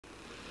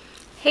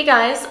Hey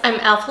guys, I'm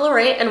Alpha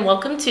Lorraine and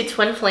welcome to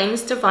Twin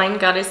Flames Divine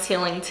Goddess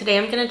Healing. Today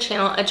I'm going to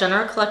channel a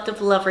general collective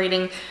love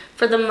reading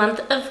for the month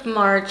of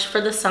March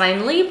for the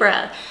sign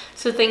Libra.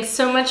 So thanks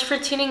so much for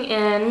tuning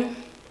in.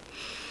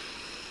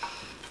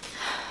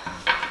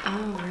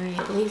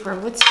 Alright, Libra,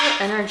 what's your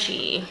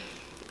energy?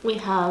 We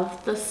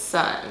have the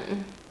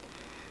sun.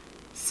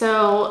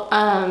 So,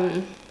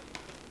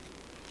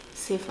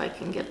 see if I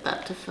can get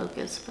that to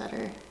focus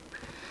better.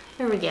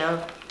 There we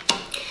go.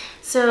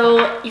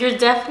 So you're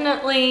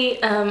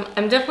definitely,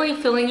 I'm definitely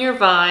feeling your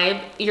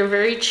vibe. You're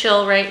very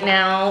chill right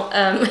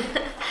now.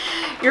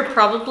 You're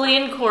probably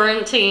in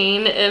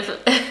quarantine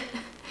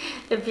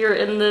if you're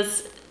in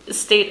this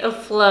state of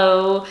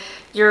flow.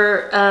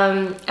 You're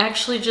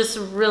actually just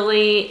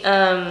really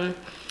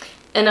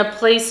in a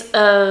place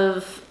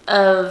of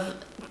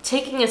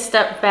taking a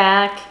step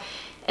back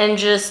and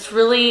just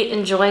really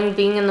enjoying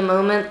being in the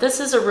moment. This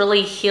is a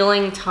really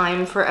healing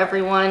time for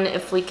everyone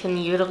if we can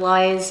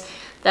utilize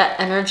that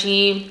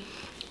energy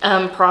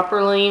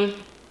properly.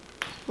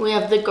 We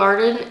have the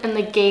garden and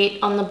the gate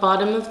on the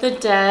bottom of the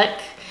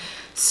deck.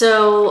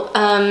 So,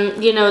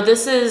 you know,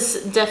 this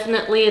is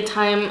definitely a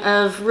time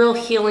of real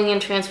healing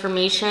and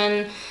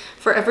transformation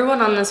for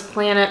everyone on this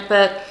planet,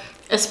 but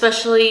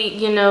especially,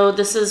 you know,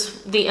 this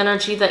is the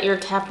energy that you're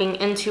tapping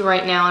into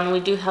right now, and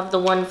we do have the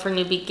one for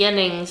new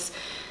beginnings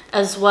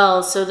as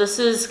well. So this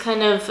is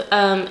kind of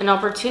an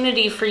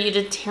opportunity for you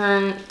to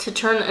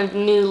turn a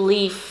new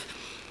leaf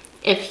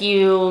if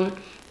you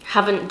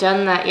haven't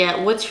done that yet.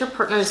 What's your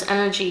partner's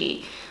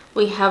energy?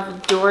 We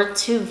have door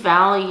to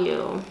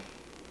value.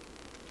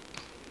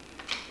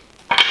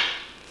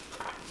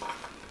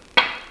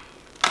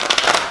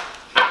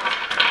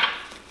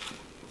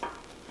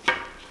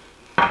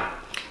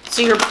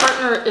 So your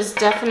partner is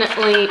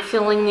definitely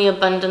feeling the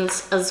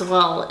abundance as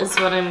well, is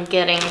what I'm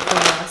getting from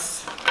this.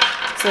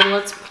 So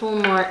let's pull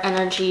more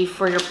energy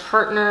for your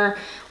partner.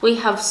 We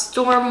have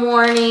storm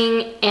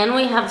warning and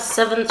we have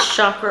 7th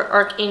chakra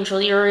Archangel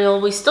Uriel.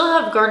 We still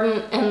have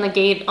garden and the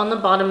gate on the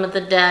bottom of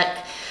the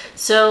deck.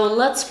 So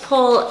let's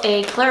pull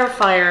a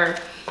clarifier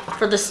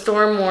for the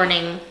storm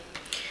warning.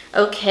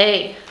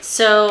 Okay,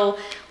 so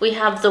we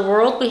have the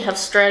world, we have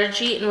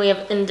strategy, and we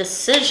have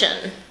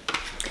indecision.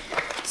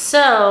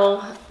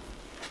 So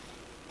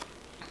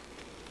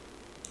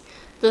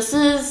this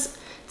is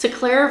to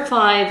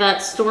clarify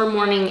that storm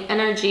warning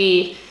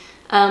energy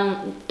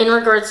in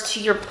regards to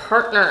your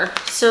partner.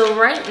 So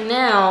right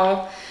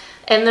now,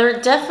 and they're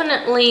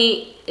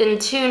definitely in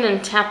tune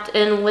and tapped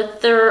in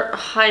with their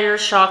higher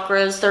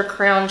chakras, their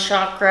crown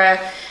chakra,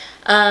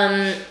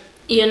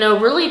 you know,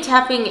 really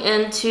tapping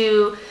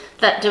into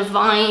that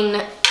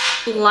divine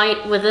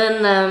light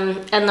within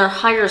them and their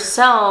higher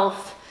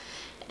self.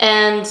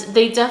 And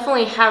they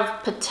definitely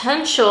have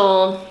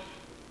potential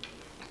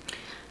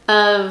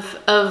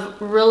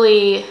of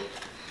really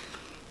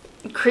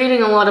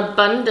creating a lot of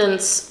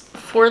abundance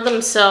for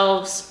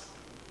themselves,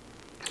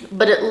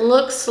 but it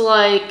looks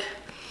like,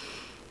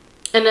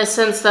 in a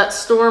sense, that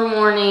storm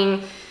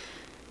warning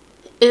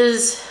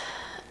is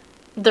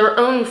their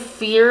own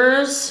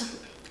fears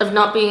of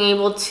not being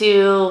able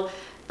to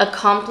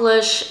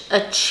accomplish,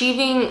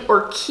 achieving,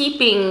 or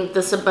keeping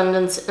this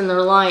abundance in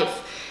their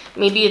life.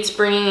 Maybe it's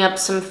bringing up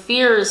some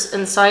fears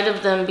inside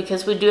of them,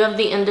 because we do have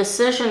the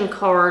indecision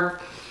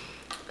card.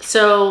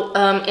 So,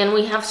 and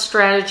we have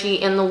strategy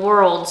in the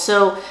world.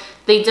 So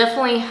they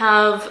definitely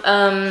have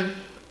an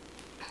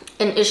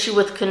issue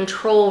with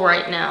control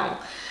right now.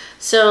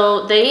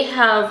 So they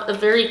have a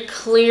very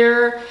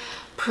clear,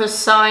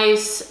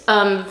 precise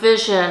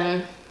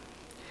vision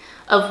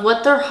of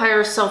what their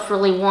higher self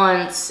really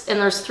wants. And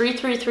there's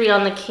 333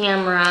 on the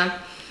camera.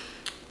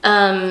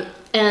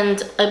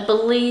 And I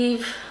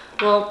believe,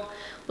 well,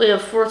 we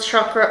have 4th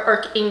chakra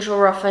Archangel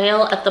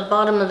Raphael at the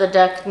bottom of the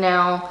deck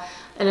now.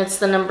 And it's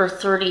the number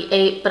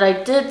 38. But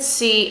I did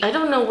see, I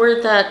don't know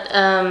where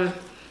that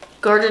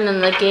garden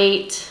and the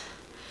gate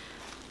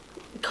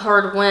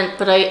card went,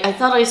 but I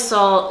thought I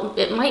saw,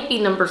 it might be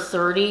number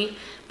 30,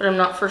 but I'm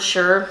not for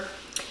sure.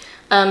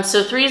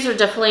 So 3s are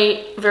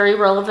definitely very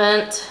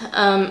relevant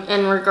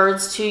in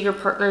regards to your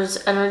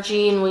partner's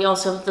energy. And we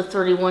also have the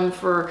 31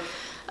 for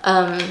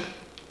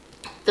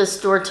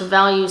this door to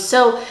value.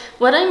 So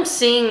what I'm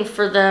seeing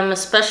for them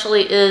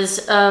especially is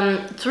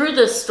through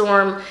this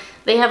storm,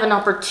 they have an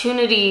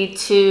opportunity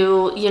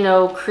to, you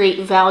know,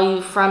 create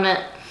value from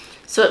it.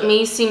 So it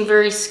may seem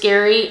very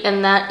scary,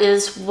 and that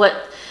is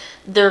what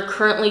they're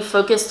currently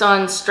focused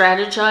on,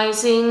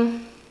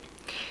 strategizing.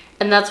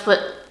 And that's what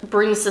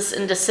brings this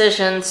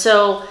indecision.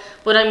 So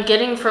what I'm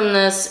getting from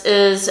this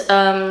is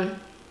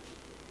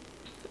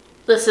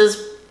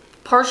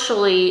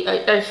partially,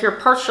 I hear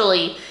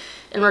partially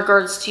in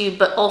regards to you,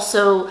 but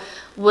also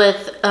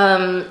with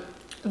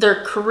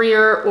their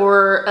career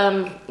or,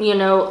 you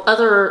know,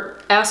 other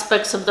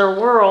aspects of their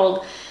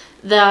world,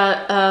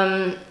 that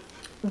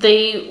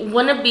they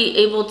want to be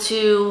able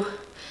to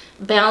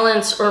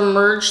balance or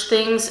merge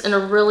things in a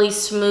really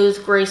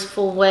smooth,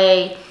 graceful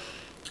way.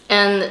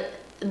 And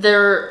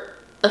they're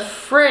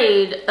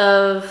afraid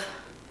of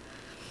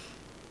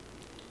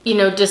you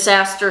know,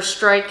 disaster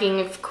striking.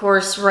 Of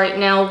course, right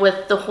now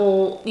with the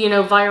whole, you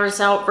know, virus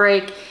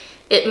outbreak,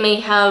 it may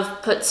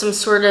have put some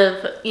sort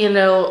of, you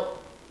know,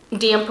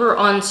 damper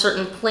on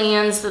certain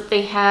plans that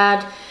they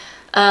had.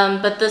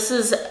 But this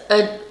is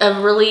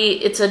a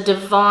really, it's a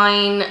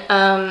divine,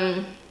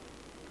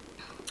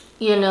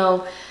 you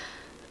know,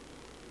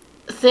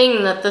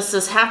 thing that this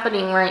is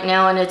happening right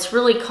now, and it's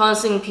really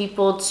causing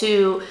people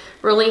to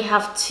really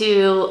have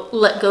to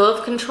let go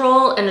of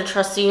control and to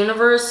trust the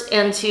universe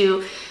and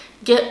to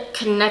get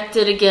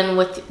connected again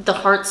with the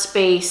heart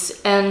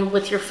space and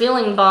with your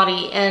feeling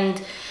body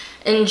and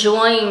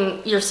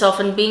enjoying yourself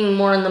and being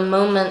more in the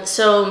moment.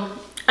 So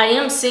I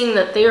am seeing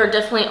that they are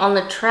definitely on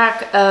the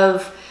track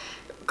of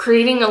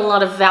creating a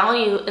lot of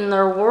value in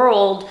their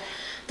world.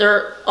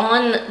 They're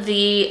on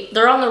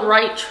the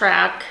right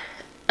track.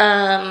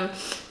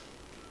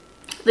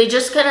 They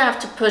just kind of have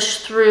to push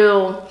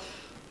through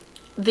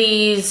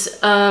these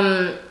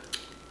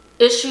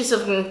issues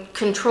of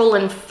control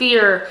and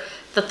fear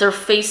that they're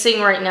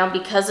facing right now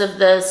because of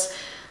this.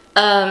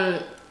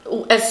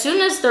 As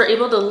soon as they're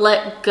able to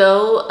let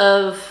go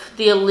of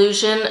the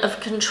illusion of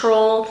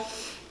control,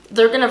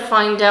 they're going to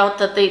find out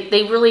that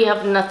they really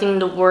have nothing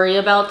to worry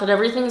about, that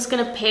everything's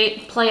going to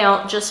play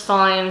out just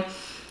fine,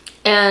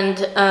 and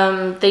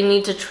they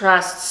need to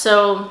trust.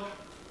 So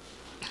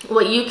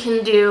what you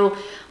can do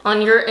on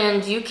your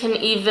end, you can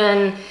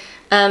even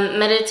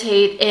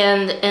meditate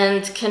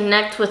and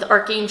connect with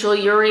Archangel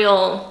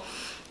Uriel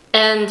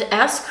and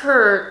ask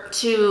her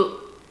to,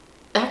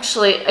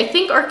 actually, I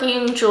think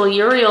Archangel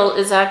Uriel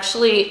is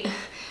actually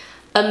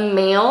a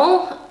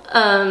male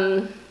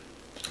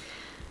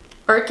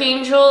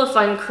archangel, if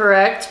I'm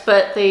correct,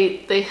 but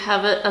they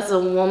have it as a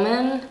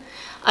woman.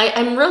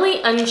 I'm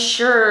really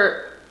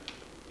unsure.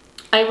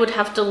 I would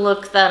have to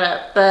look that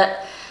up,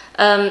 but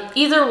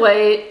either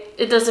way,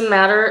 it doesn't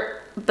matter.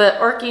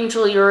 But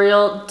Archangel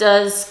Uriel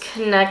does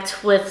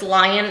connect with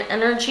lion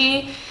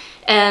energy,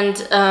 and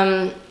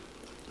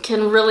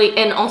can really,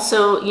 and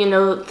also, you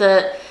know,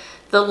 the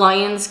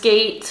Lion's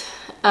Gate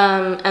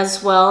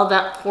as well,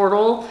 that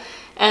portal.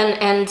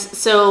 And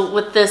so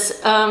with this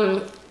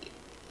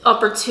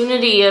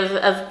opportunity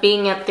of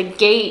being at the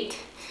gate,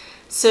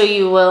 so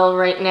you will,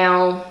 right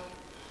now,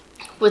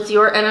 with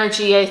your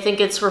energy, I think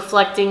it's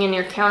reflecting in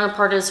your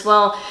counterpart as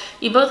well.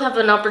 You both have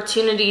an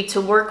opportunity to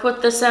work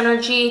with this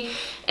energy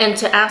and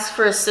to ask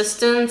for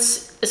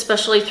assistance,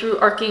 especially through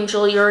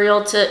Archangel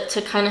Uriel,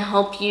 to kind of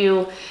help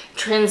you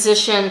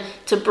transition,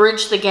 to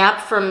bridge the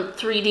gap from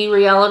 3D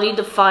reality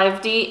to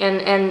 5D,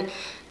 and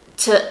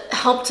to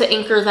help to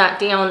anchor that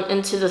down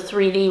into the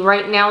 3D.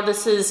 Right now,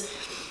 this is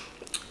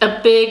a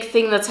big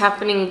thing that's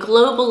happening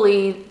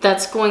globally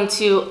that's going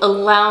to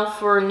allow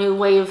for a new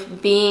way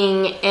of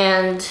being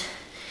and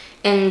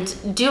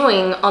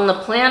doing on the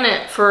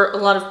planet for a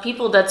lot of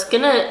people, that's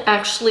gonna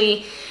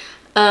actually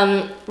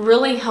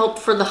really help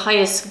for the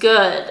highest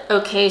good.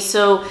 Okay,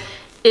 so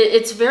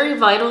it's very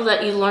vital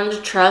that you learn to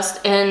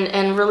trust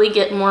and really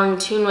get more in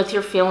tune with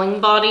your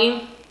feeling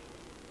body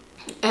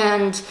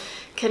and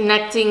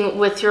connecting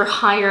with your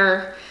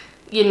higher,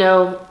 you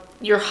know,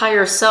 your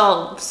higher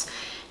selves,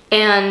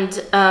 and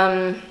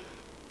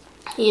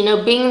you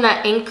know, being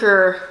that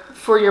anchor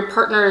for your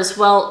partner as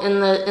well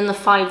in the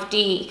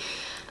 5D.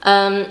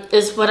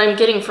 Is what I'm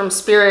getting from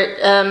Spirit.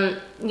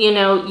 You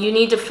know, you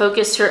need to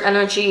focus your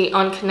energy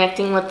on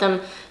connecting with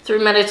them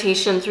through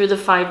meditation, through the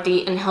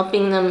 5D, and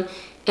helping them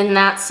in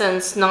that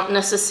sense, not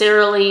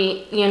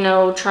necessarily, you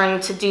know, trying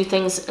to do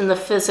things in the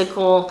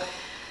physical.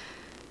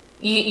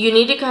 You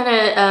need to kind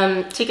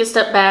of take a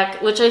step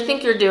back, which I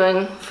think you're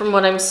doing from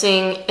what I'm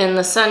seeing in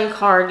the Sun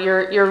card.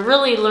 You're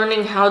really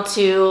learning how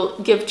to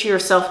give to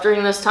yourself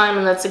during this time,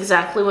 and that's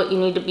exactly what you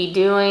need to be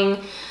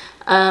doing.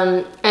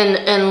 And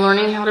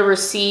learning how to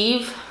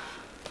receive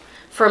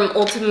from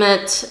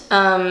ultimate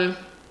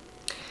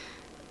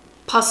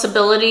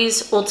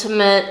possibilities,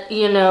 ultimate,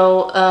 you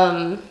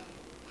know,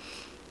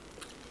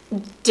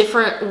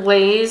 different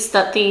ways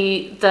that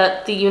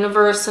the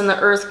universe and the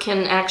earth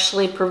can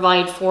actually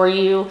provide for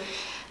you,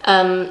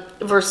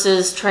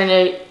 versus trying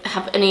to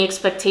have any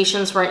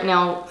expectations right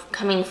now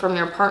coming from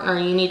your partner.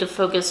 You need to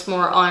focus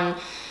more on,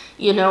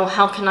 you know,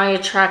 how can I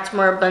attract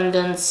more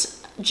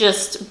abundance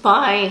just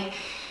by,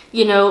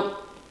 you know,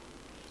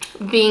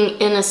 being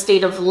in a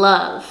state of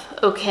love.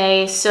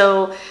 Okay,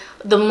 so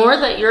the more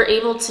that you're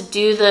able to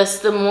do this,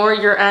 the more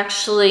you're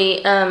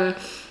actually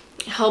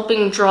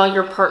helping draw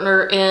your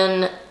partner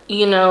in,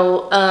 you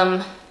know,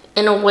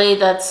 in a way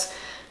that's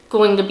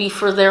going to be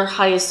for their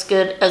highest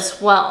good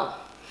as well.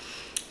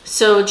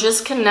 So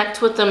just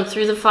connect with them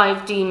through the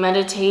 5D,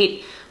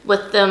 meditate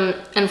with them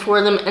and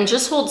for them, and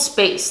just hold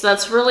space.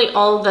 That's really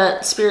all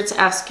that Spirit's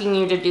asking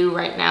you to do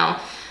right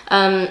now.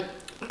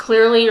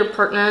 Clearly your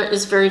partner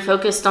is very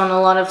focused on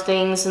a lot of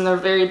things and they're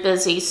very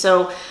busy.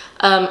 So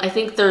I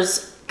think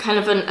there's kind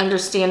of an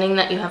understanding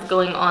that you have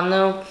going on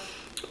though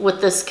with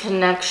this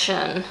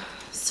connection.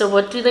 So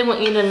what do they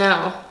want you to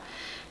know?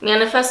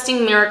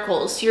 Manifesting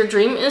miracles. Your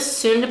dream is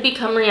soon to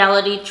become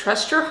reality.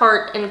 Trust your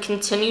heart and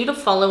continue to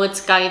follow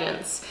its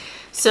guidance.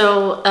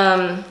 So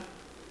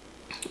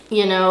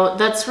You know,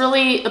 that's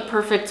really a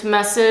perfect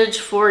message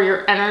for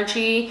your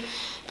energy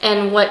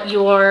and what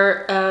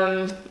you're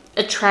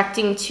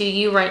attracting to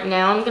you right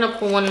now. I'm going to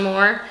pull one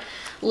more.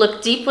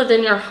 Look deep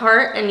within your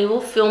heart and you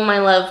will feel my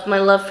love. My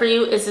love for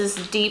you is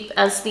as deep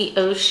as the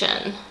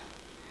ocean.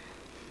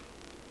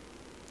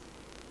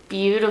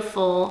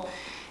 Beautiful.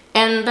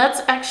 And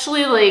that's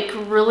actually like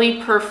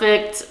really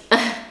perfect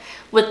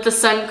with the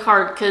Sun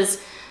card,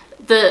 because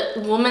the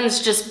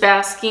woman's just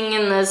basking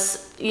in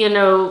this, you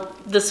know,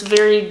 this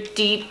very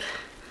deep,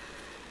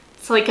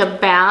 it's like a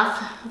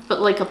bath,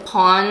 but like a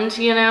pond,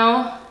 you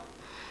know?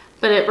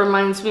 But it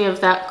reminds me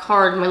of that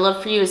card. My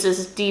love for you is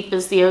as deep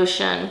as the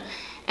ocean.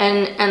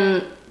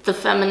 And the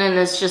feminine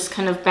is just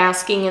kind of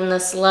basking in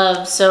this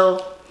love.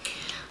 So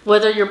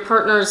whether your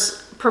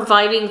partner's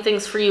providing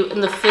things for you in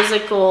the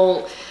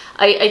physical,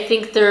 I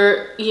think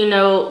they're, you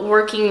know,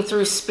 working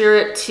through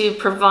spirit to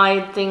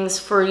provide things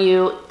for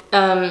you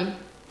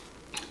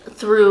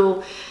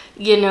through,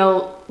 you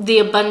know, the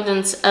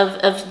abundance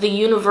of the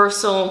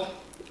universal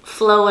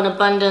flow and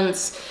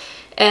abundance.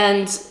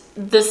 And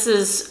this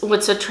is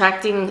what's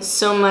attracting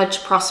so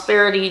much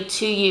prosperity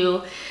to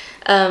you.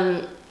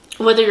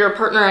 Whether your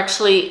partner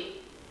actually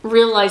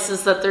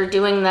realizes that they're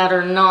doing that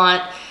or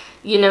not,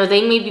 you know,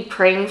 they may be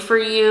praying for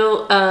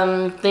you.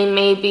 They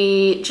may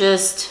be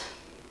just,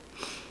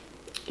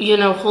 you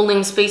know,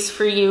 holding space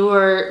for you,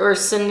 or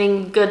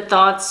sending good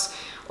thoughts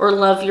or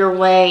love your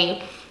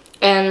way.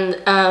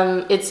 And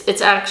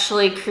it's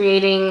actually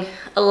creating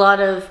a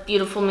lot of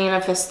beautiful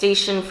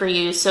manifestation for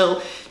you.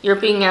 So you're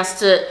being asked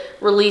to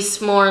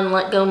release more and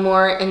let go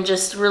more and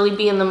just really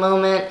be in the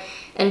moment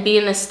and be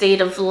in a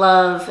state of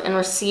love and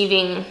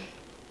receiving.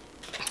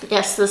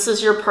 Yes, this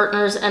is your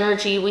partner's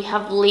energy. We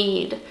have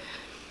lead.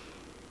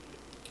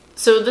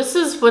 So this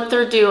is what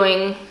they're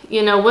doing.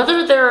 You know,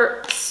 whether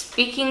they're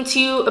speaking to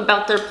you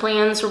about their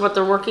plans or what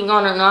they're working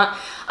on or not,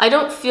 I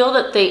don't feel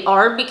that they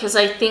are, because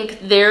I think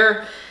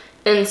they're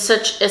in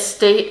such a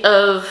state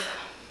of,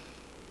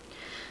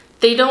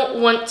 they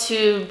don't want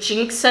to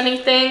jinx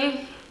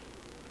anything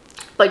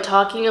by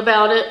talking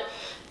about it.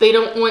 They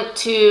don't want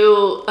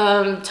to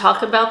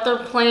talk about their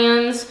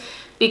plans,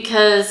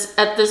 because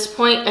at this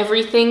point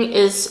everything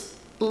is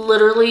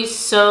literally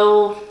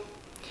so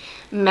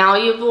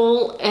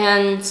malleable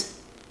and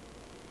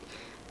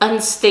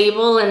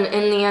unstable and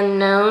in the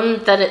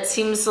unknown that it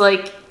seems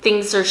like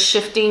things are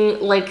shifting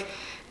like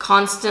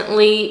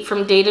constantly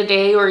from day to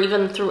day or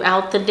even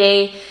throughout the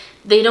day.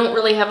 They don't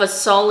really have a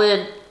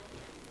solid,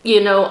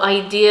 you know,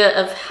 idea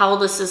of how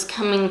this is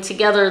coming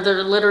together.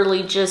 They're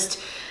literally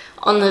just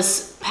on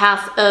this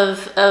path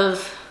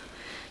of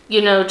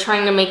you know,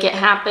 trying to make it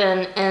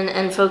happen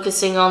and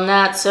focusing on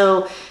that.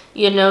 So,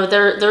 you know,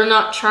 they're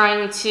not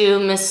trying to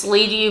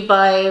mislead you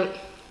by,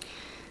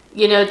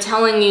 you know,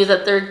 telling you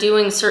that they're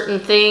doing certain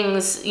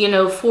things, you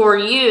know, for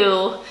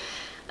you,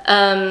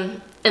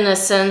 in a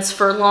sense,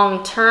 for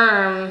long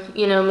term,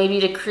 you know,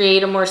 maybe to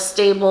create a more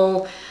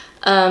stable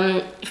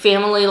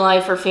family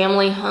life or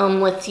family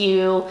home with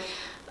you.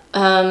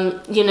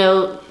 You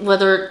know,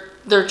 whether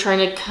they're trying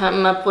to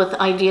come up with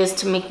ideas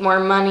to make more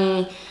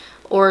money,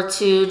 or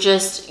to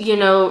just, you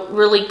know,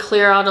 really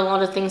clear out a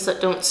lot of things that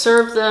don't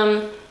serve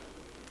them.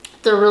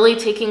 They're really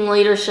taking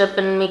leadership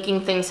and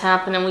making things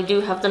happen. And we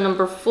do have the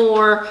number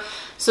 4.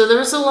 So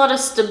there's a lot of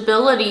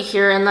stability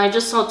here. And I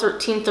just saw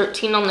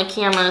 1313 on the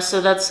camera.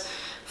 So that's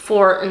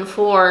 4 and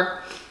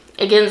 4.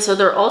 Again, so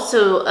they're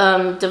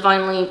also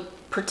divinely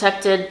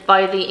protected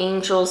by the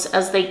angels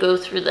as they go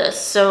through this.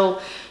 So,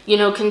 you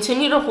know,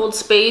 continue to hold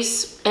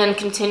space and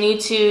continue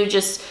to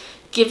just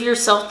give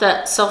yourself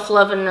that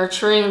self-love and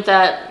nurturing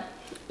that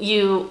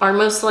you are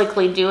most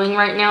likely doing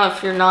right now.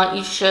 If you're not,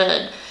 you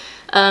should.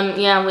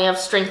 Yeah, we have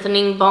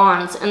strengthening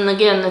bonds. And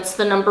again, that's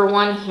the number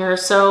 1 here.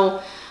 So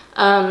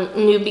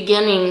new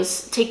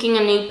beginnings, taking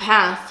a new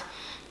path.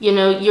 You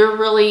know, you're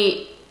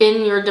really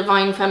in your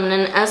divine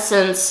feminine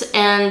essence.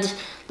 And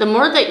the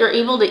more that you're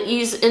able to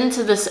ease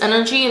into this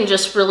energy and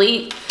just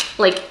really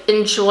like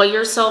enjoy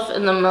yourself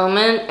in the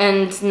moment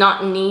and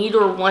not need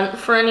or want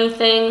for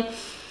anything,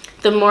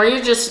 the more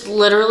you're just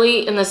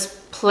literally in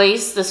this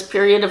place, this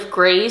period of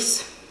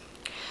grace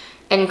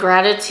and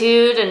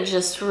gratitude and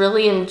just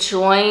really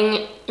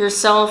enjoying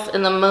yourself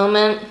in the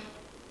moment,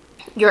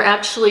 you're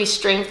actually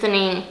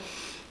strengthening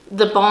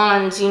the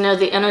bond, you know,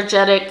 the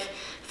energetic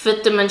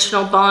 5th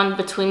dimensional bond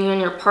between you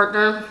and your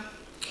partner.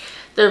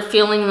 They're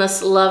feeling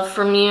this love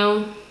from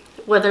you,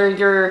 whether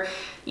you're,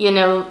 you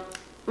know,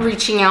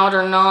 reaching out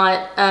or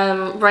not.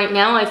 Right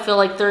now, I feel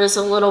like there is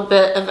a little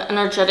bit of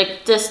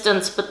energetic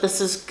distance, but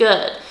this is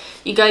good.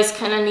 You guys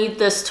kind of need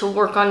this to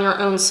work on your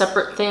own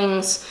separate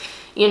things,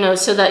 you know,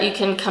 so that you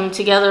can come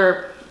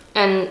together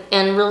and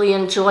really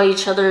enjoy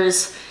each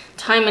other's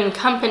time and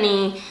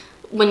company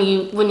when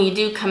you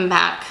do come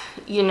back,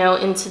 you know,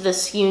 into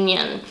this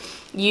union.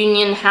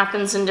 Union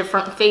happens in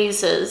different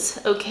phases,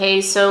 okay?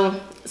 So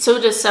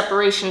does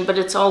separation, but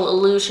it's all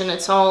illusion.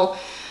 It's all,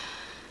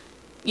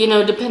 you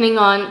know, depending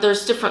on,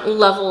 there's different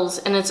levels,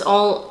 and it's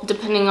all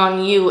depending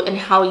on you and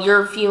how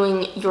you're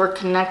viewing your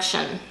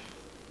connection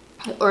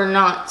or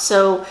not.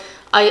 So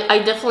I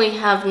definitely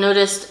have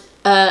noticed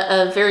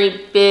a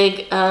very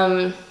big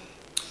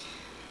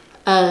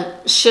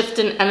shift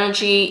in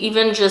energy,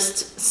 even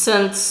just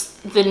since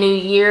the new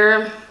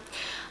year.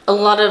 A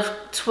lot of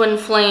twin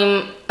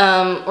flame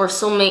or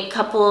soulmate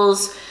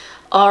couples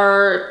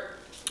are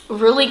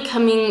really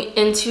coming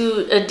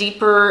into a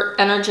deeper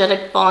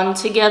energetic bond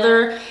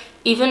together.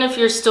 Even if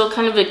you're still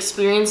kind of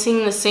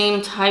experiencing the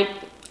same type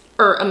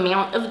or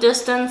amount of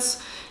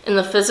distance in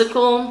the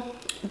physical,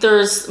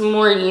 there's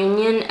more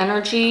union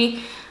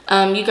energy.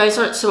 You guys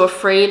aren't so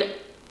afraid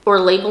or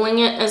labeling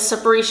it as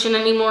separation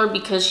anymore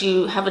because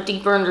you have a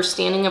deeper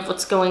understanding of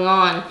what's going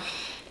on.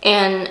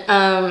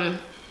 And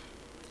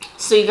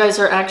so you guys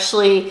are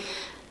actually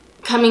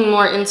coming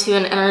more into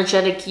an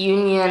energetic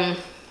union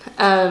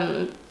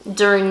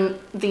during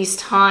these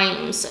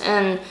times.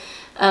 And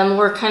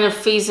we're kind of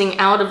phasing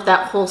out of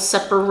that whole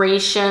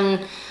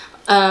separation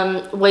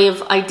way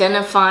of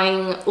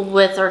identifying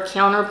with our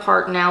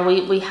counterpart now.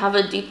 We have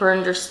a deeper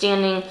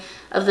understanding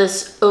of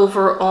this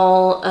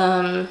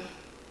overall,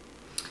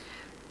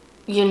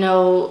 you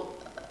know,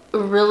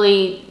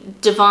 really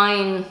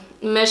divine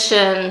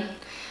mission,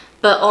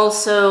 but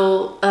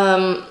also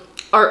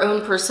our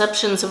own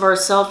perceptions of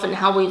ourselves and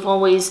how we've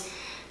always,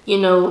 you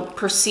know,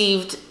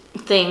 perceived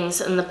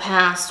things in the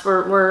past.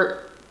 We're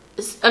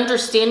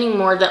understanding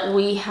more that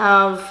we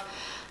have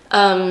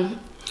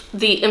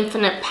the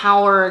infinite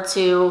power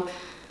to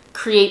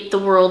create the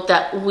world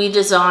that we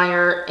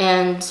desire,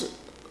 and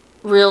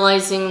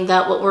realizing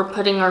that what we're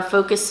putting our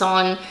focus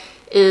on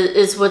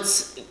is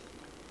what's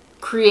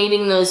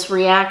creating those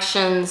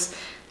reactions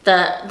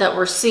that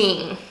we're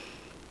seeing.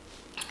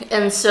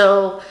 And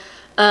so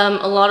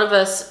a lot of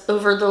us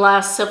over the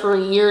last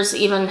several years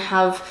even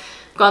have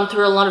gone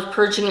through a lot of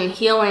purging and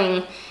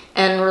healing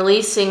and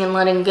releasing and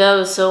letting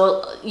go.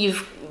 So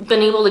you've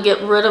been able to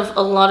get rid of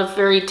a lot of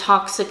very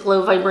toxic,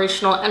 low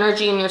vibrational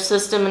energy in your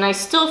system. And I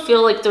still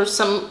feel like there's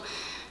some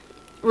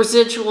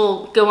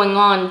residual going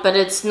on, but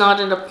it's not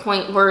at a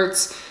point where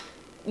it's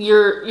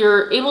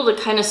you're able to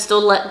kind of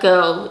still let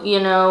go, you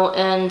know,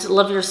 and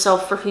love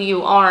yourself for who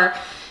you are,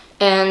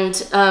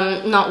 and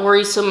not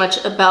worry so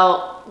much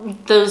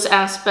about those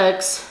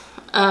aspects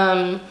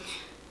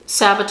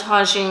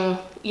sabotaging,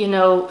 you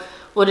know,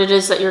 what it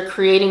is that you're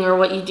creating or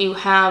what you do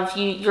have.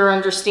 You're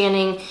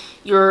understanding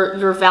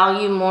your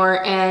value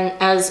more, and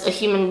as a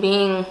human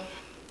being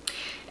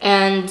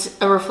and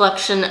a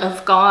reflection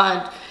of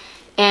God,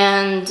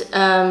 and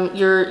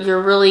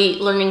you're really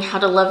learning how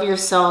to love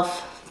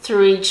yourself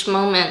through each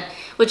moment,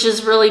 which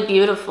is really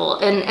beautiful.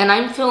 And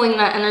I'm feeling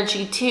that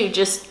energy too,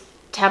 just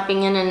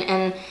tapping in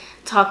and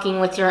talking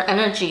with your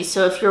energy.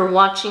 So if you're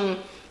watching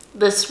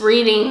this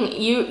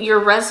reading,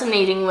 you're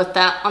resonating with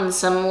that on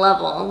some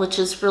level, which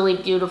is really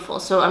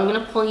beautiful. So I'm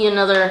going to pull you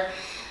another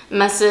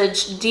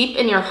message. Deep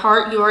in your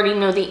heart, you already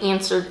know the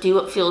answer. Do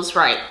what feels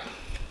right.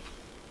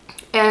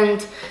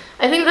 And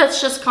I think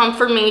that's just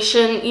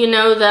confirmation, you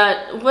know,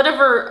 that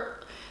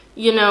whatever,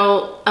 you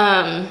know,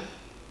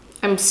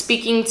 I'm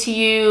speaking to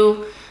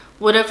you,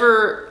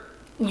 whatever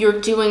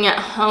you're doing at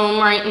home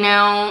right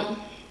now,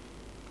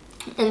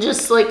 and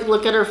just like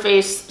look at her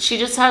face. She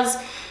just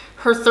has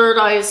her third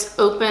eyes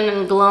open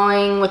and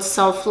glowing with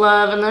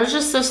self-love, and there's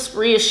just this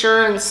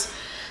reassurance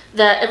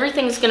that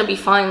everything's going to be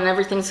fine and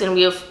everything's going to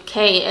be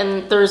okay.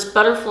 And there's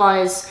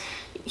butterflies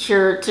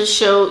here to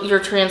show your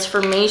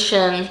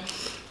transformation,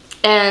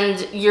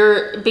 and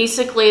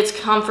basically it's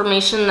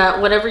confirmation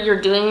that whatever you're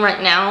doing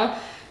right now,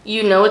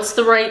 you know it's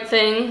the right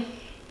thing.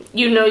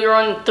 You know you're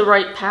on the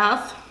right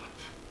path.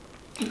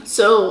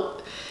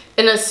 So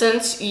in a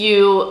sense,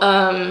 you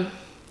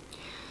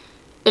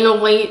in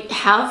a way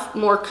have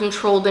more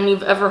control than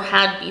you've ever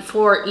had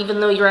before.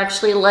 Even though you're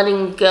actually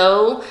letting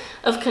go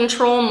of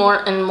control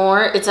more and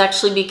more, it's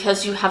actually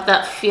because you have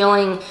that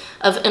feeling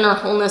of inner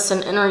wholeness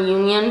and inner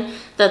union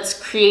that's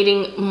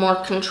creating more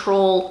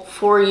control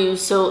for you.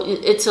 So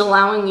it's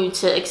allowing you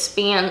to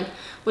expand,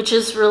 which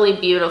is really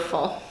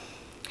beautiful.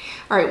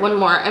 All right, one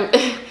more.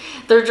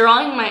 They're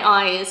drawing my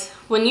eyes.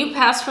 When you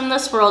pass from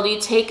this world, you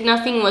take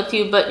nothing with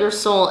you but your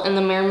soul and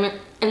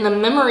the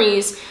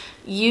memories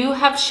you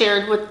have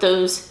shared with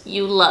those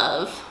you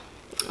love.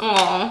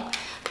 Aw,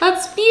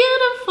 that's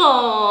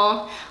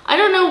beautiful. I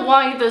don't know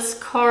why this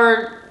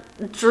card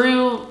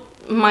drew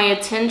my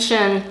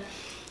attention.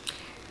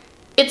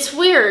 It's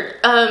weird.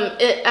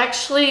 It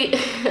actually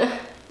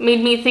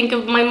made me think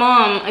of my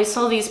mom. I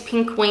saw these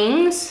pink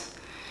wings,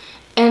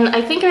 and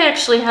I think I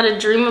actually had a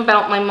dream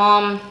about my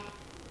mom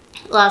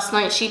last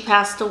night. She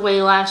passed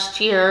away last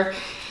year,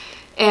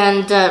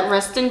 and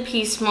rest in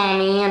peace,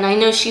 Mommy. And I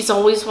know she's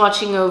always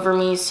watching over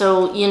me,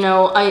 so you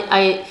know,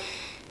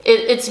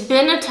 it's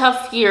been a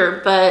tough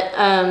year, but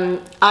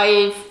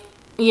I've,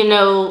 you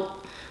know,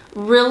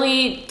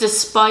 really,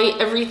 despite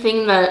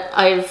everything that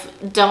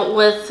I've dealt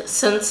with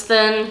since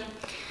then,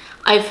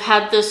 I've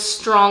had this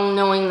strong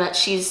knowing that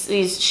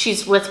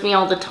she's with me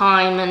all the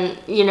time, and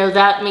you know,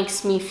 that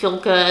makes me feel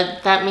good.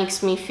 That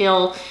makes me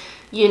feel,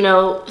 you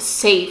know,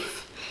 safe.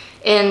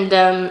 And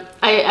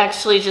I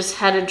actually just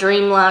had a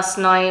dream last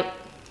night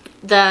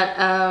that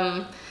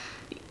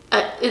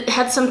it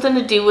had something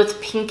to do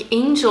with pink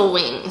angel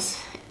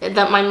wings,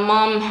 that my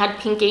mom had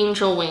pink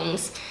angel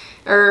wings.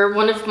 Or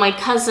one of my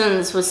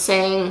cousins was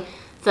saying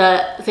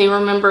that they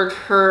remembered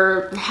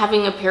her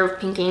having a pair of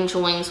pink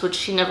angel wings, which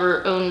she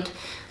never owned.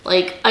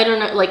 Like, I don't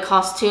know, like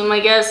costume, I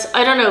guess.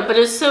 I don't know, but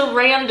it's so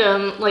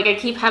random. Like, I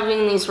keep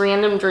having these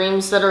random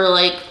dreams that are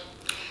like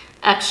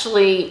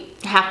actually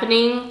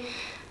happening,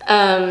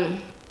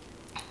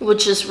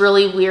 which is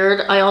really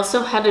weird. I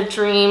also had a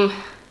dream,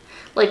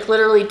 like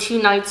literally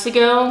 2 nights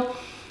ago,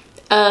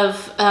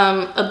 of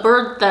a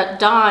bird that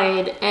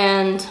died,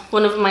 and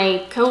one of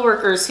my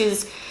coworkers,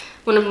 who's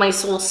one of my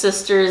soul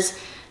sisters,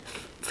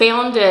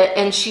 found it,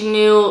 and she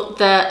knew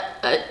that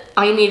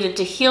I needed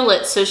to heal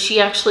it, so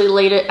she actually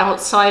laid it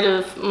outside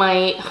of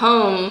my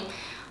home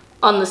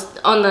on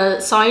the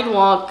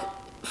sidewalk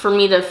for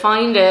me to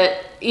find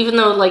it, even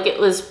though like it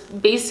was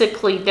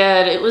basically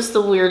dead. It was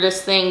the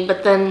weirdest thing.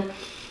 But then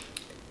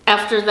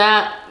after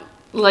that,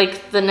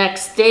 like the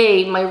next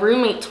day, my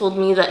roommate told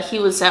me that he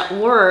was at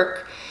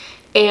work,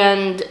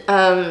 and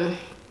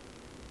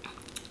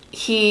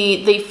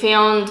they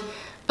found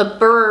a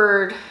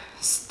bird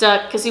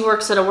stuck, because he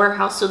works at a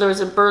warehouse, so there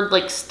was a bird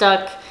like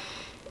stuck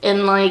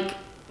in like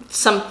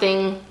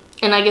something,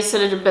 and I guess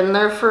it had been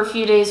there for a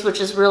few days,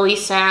 which is really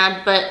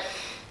sad. But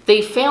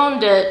they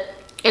found it,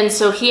 and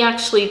so he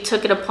actually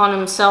took it upon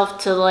himself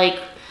to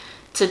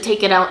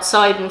take it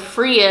outside and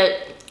free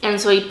it, and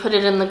so he put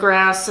it in the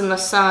grass in the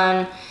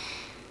sun.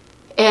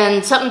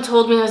 And something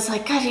told me, I was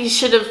like, God, you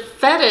should have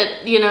fed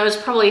it, you know, it's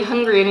probably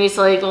hungry. And he's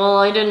like, well,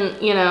 I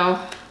didn't, you know.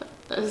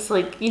 I was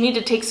like, you need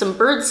to take some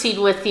bird seed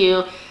with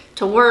you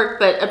to work.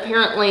 But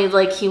apparently,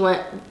 like, he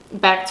went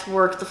back to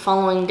work the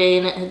following day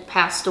and it had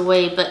passed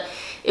away. But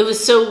it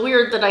was so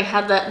weird that I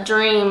had that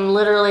dream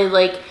literally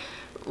like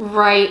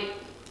right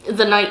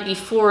the night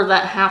before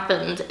that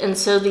happened. And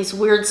so these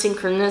weird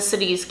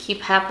synchronicities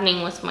keep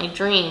happening with my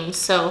dreams.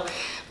 So,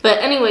 but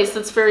anyways,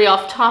 that's very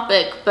off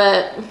topic,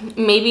 but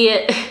maybe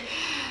it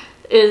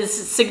is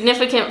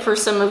significant for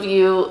some of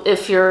you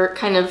if you're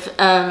kind of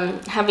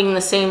having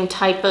the same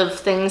type of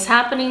things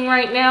happening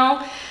right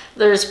now.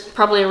 There's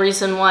probably a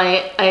reason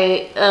why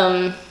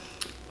I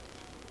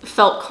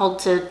felt called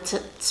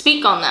to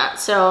speak on that.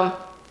 So,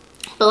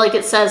 but like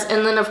it says,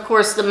 and then of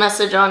course the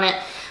message on it,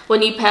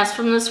 when you pass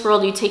from this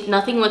world, you take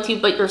nothing with you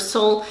but your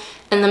soul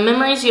and the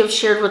memories you have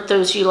shared with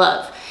those you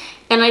love.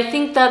 And I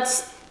think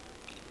that's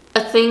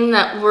a thing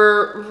that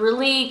we're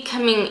really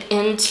coming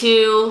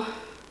into,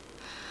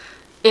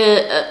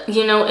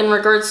 you know, in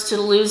regards to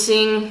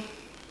losing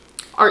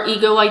our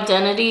ego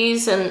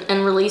identities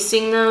and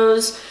releasing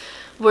those.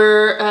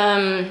 We're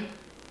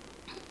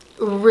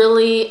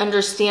really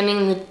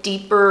understanding the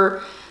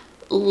deeper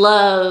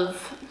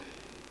love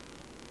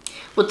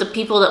with the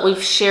people that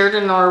we've shared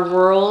in our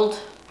world,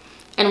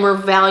 and we're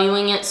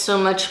valuing it so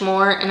much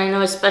more. And I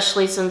know,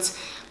 especially since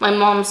my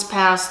mom's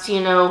passed,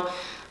 you know,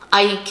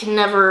 I can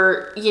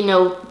never, you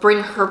know, bring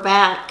her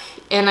back,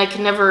 and I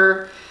can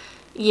never,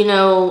 you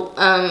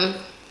know,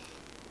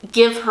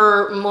 give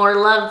her more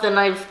love than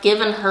I've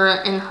given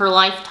her in her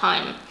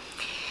lifetime.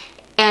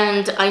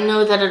 And I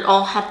know that it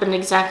all happened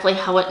exactly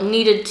how it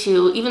needed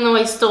to, even though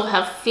I still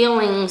have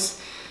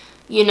feelings,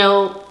 you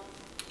know,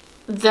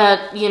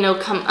 that, you know,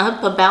 come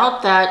up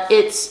about that.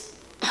 It's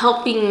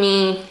helping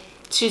me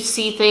to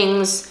see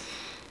things,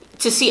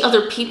 to see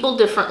other people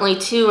differently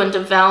too, and to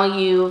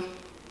value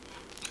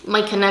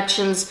my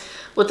connections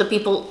with the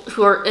people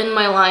who are in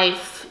my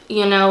life,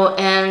 you know,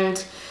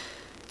 and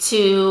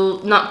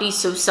to not be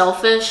so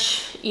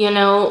selfish, you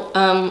know,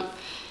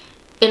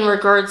 in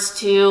regards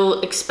to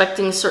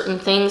expecting certain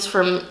things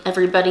from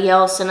everybody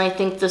else. And I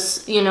think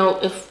this, you know,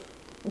 if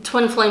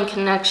twin flame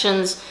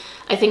connections,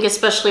 I think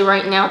especially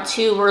right now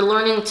too, we're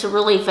learning to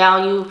really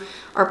value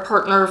our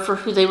partner for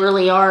who they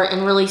really are,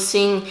 and really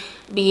seeing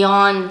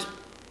beyond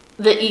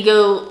the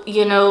ego,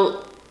 you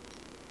know,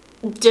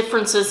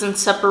 differences and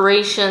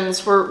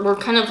separations. We're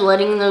kind of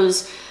letting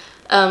those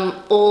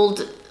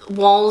old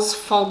walls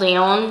fall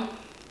down,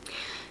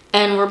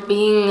 and we're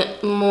being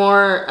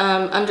more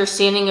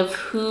understanding of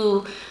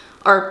who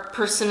our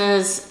person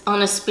is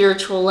on a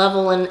spiritual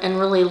level, and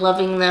really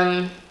loving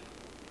them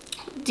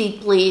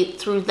deeply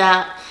through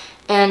that.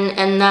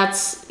 And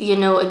that's, you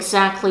know,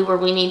 exactly where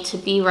we need to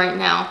be right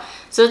now.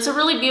 So it's a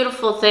really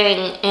beautiful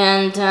thing.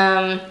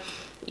 And,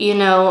 you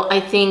know,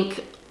 I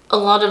think a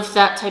lot of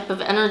that type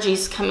of energy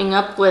is coming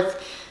up with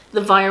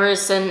the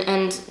virus,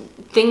 and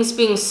things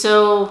being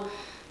so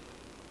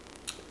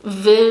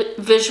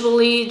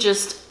visually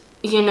just,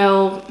 you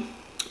know,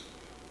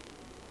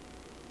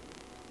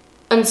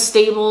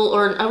 unstable.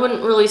 Or I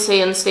wouldn't really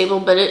say unstable,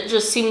 but it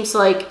just seems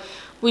like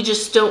we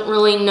just don't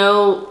really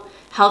know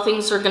how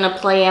things are going to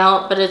play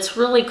out. But it's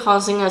really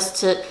causing us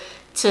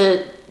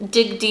to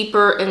dig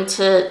deeper, and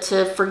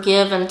to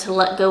forgive, and to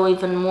let go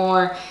even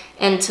more,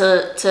 and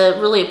to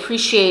really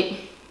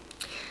appreciate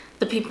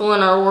the people in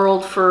our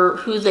world for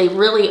who they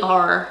really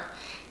are,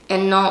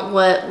 and not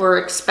what we're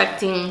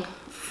expecting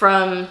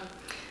from,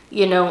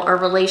 you know, our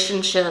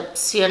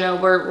relationships. You know,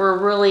 we're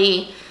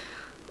really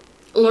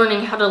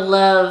learning how to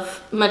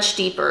love much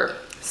deeper.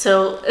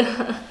 So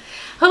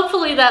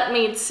hopefully that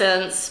made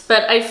sense,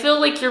 but I feel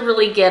like you're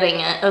really getting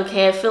it,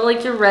 okay? I feel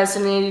like you're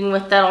resonating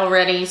with that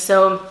already.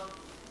 So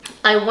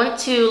I want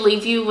to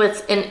leave you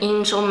with an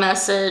angel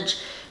message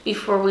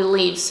before we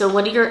leave. So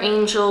what do your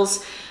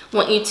angels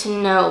want you to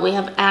know? We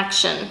have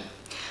action.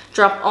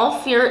 Drop all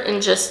fear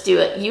and just do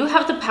it. You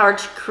have the power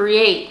to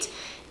create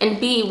and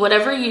be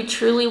whatever you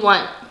truly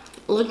want.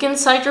 Look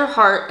inside your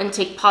heart and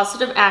take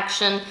positive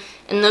action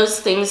in those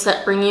things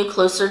that bring you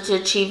closer to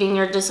achieving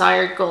your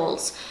desired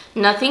goals.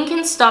 Nothing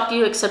can stop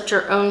you except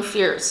your own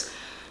fears.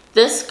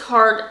 This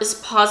card is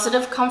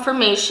positive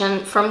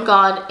confirmation from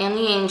God and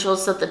the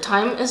angels that the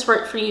time is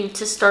right for you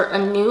to start a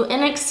new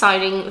and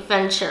exciting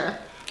venture.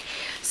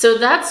 So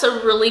that's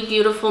a really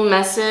beautiful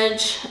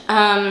message.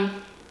 And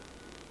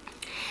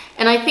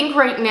I think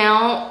right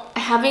now,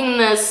 having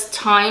this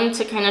time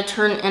to kind of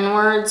turn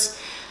inwards,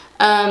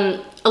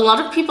 a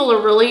lot of people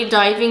are really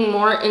diving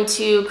more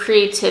into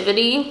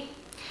creativity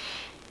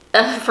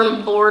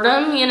from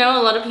boredom. You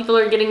know, a lot of people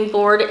are getting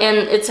bored, and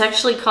it's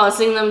actually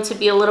causing them to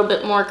be a little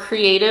bit more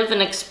creative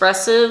and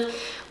expressive,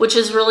 which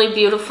is really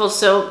beautiful.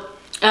 So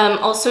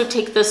also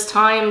take this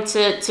time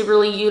to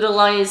really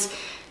utilize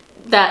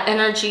that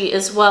energy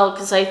as well,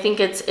 because I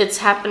think it's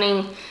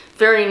happening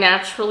very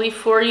naturally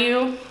for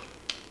you.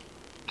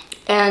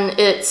 And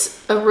it's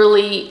a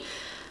really,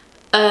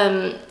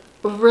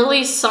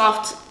 really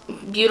soft,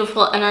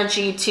 beautiful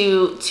energy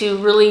to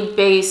really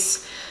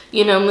base,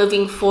 you know,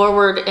 moving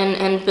forward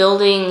and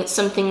building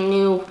something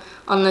new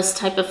on this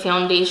type of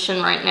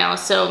foundation right now.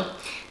 So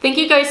thank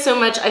you guys so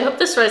much. I hope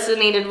this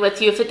resonated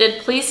with you. If it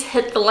did, please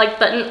hit the like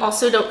button.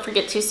 Also, don't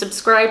forget to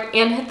subscribe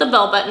and hit the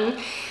bell button.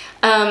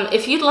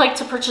 If you'd like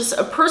to purchase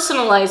a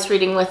personalized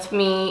reading with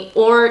me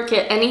or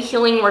get any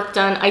healing work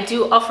done, I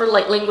do offer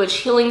light language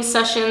healing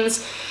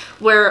sessions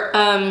where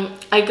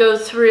I go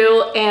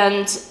through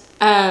and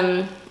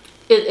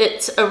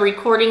it's a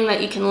recording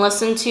that you can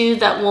listen to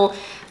that will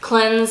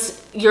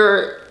cleanse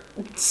your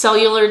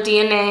cellular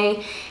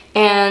DNA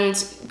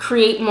and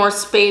create more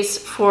space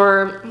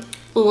for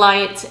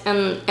light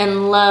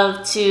and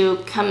love to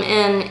come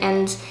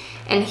in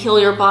and heal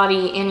your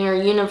body and your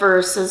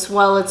universe as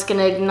well. It's going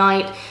to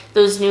ignite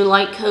those new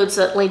light codes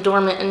that lay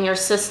dormant in your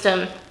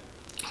system.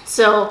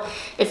 So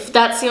if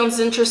that sounds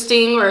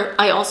interesting, or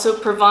I also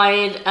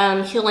provide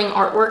healing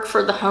artwork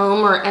for the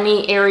home or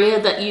any area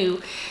that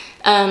you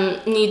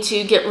need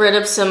to get rid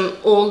of some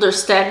old or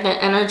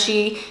stagnant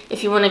energy.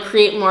 If you want to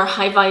create more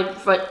high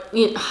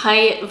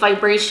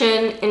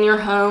vibration in your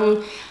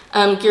home,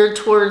 geared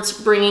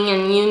towards bringing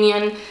in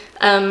union,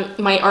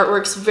 my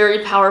artwork's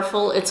very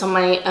powerful. It's on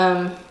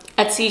my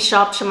Etsy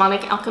shop,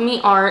 Shamanic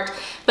Alchemy Art,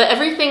 but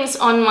everything's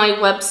on my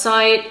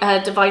website,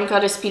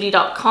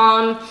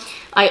 divinegoddessbeauty.com.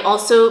 I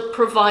also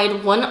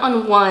provide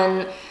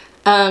one-on-one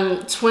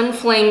twin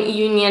flame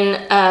union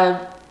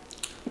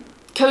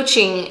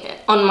coaching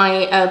on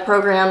my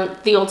program,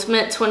 the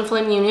Ultimate Twin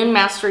Flame Union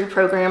Mastery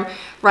Program.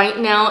 Right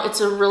now,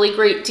 it's a really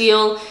great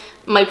deal.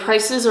 My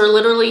prices are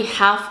literally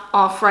half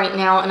off right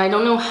now, and I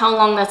don't know how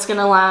long that's going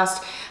to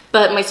last,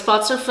 but my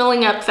spots are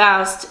filling up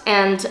fast,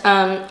 and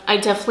I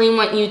definitely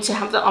want you to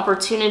have the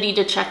opportunity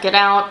to check it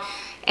out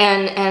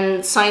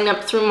and sign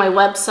up through my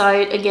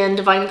website, again,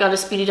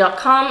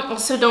 divinegoddessbeauty.com.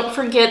 Also, don't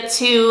forget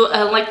to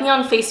like me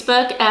on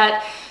Facebook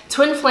at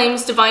Twin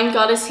Flames Divine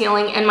Goddess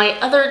Healing, and my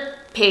other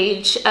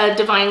page,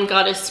 Divine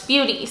Goddess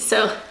Beauty.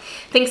 So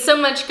thanks so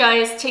much,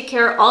 guys. Take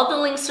care. All the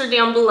links are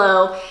down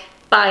below.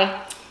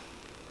 Bye.